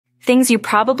Things You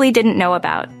Probably Didn't Know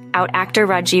About, out actor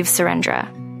Rajiv Surendra.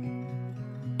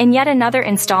 In yet another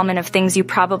installment of Things You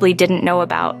Probably Didn't Know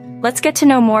About, let's get to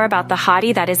know more about the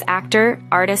hottie that is actor,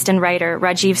 artist, and writer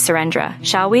Rajiv Surendra,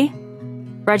 shall we?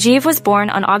 Rajiv was born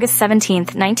on August 17,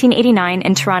 1989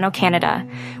 in Toronto, Canada,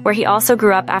 where he also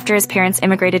grew up after his parents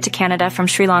immigrated to Canada from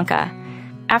Sri Lanka.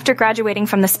 After graduating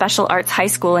from the Special Arts High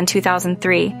School in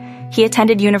 2003, he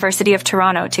attended University of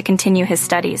Toronto to continue his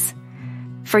studies.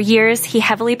 For years, he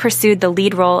heavily pursued the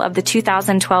lead role of the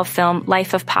 2012 film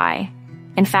Life of Pi.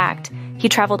 In fact, he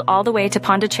traveled all the way to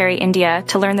Pondicherry, India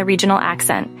to learn the regional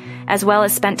accent, as well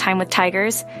as spent time with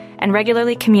tigers and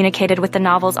regularly communicated with the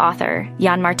novel's author,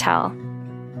 Jan Martel.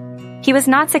 He was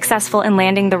not successful in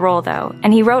landing the role, though,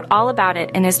 and he wrote all about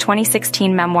it in his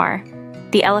 2016 memoir,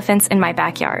 The Elephants in My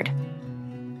Backyard.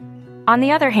 On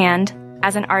the other hand,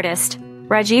 as an artist,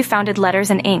 Rajiv founded Letters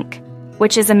and Ink,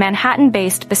 which is a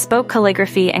Manhattan-based bespoke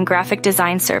calligraphy and graphic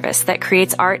design service that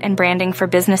creates art and branding for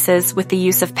businesses with the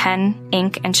use of pen,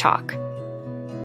 ink, and chalk.